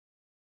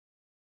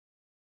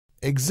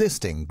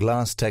Existing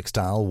glass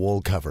textile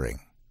wall covering.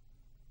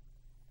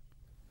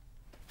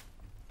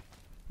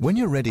 When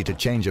you're ready to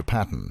change a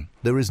pattern,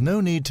 there is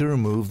no need to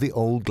remove the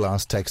old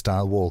glass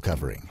textile wall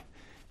covering.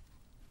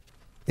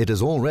 It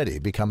has already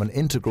become an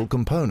integral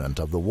component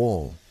of the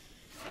wall.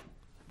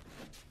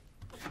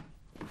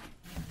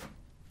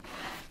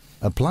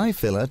 Apply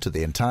filler to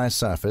the entire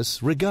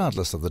surface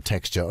regardless of the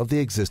texture of the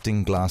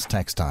existing glass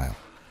textile.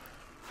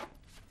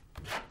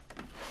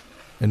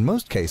 In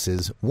most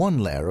cases, one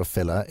layer of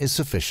filler is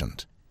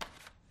sufficient.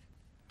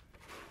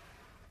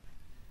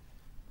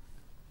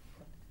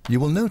 You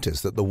will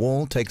notice that the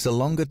wall takes a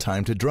longer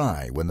time to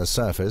dry when the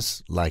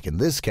surface, like in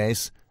this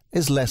case,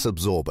 is less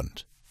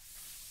absorbent.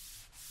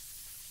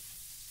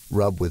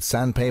 Rub with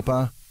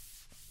sandpaper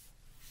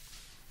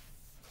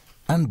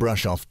and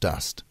brush off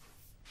dust.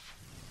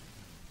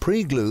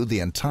 Pre-glue the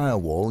entire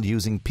wall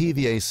using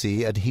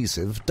PVAC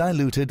adhesive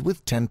diluted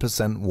with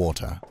 10%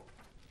 water.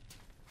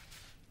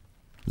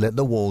 Let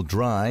the wall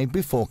dry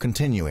before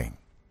continuing.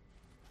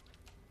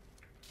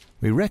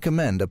 We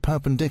recommend a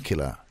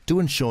perpendicular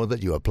to ensure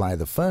that you apply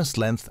the first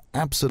length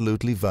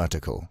absolutely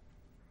vertical.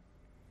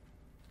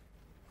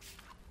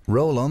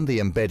 Roll on the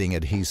embedding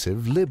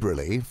adhesive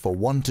liberally for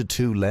 1 to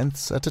 2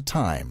 lengths at a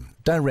time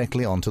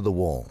directly onto the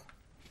wall.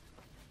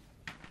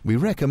 We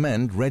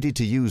recommend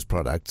ready-to-use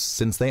products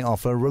since they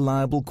offer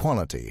reliable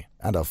quality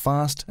and are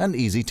fast and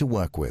easy to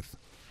work with.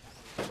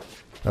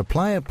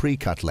 Apply a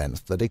pre-cut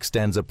length that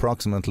extends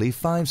approximately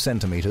 5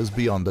 centimeters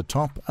beyond the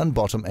top and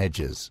bottom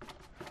edges.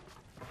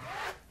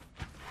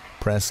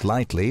 Press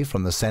lightly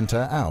from the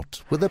center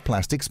out with a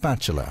plastic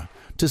spatula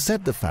to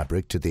set the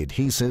fabric to the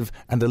adhesive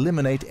and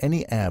eliminate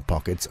any air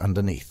pockets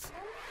underneath.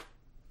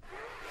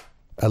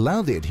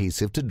 Allow the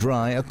adhesive to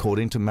dry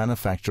according to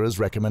manufacturer's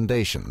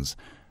recommendations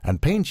and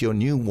paint your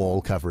new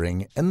wall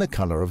covering in the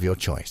color of your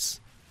choice.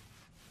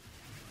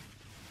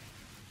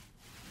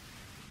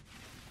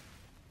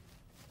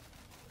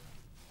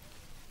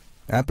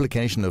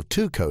 Application of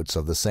 2 coats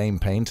of the same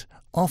paint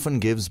often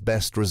gives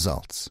best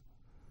results.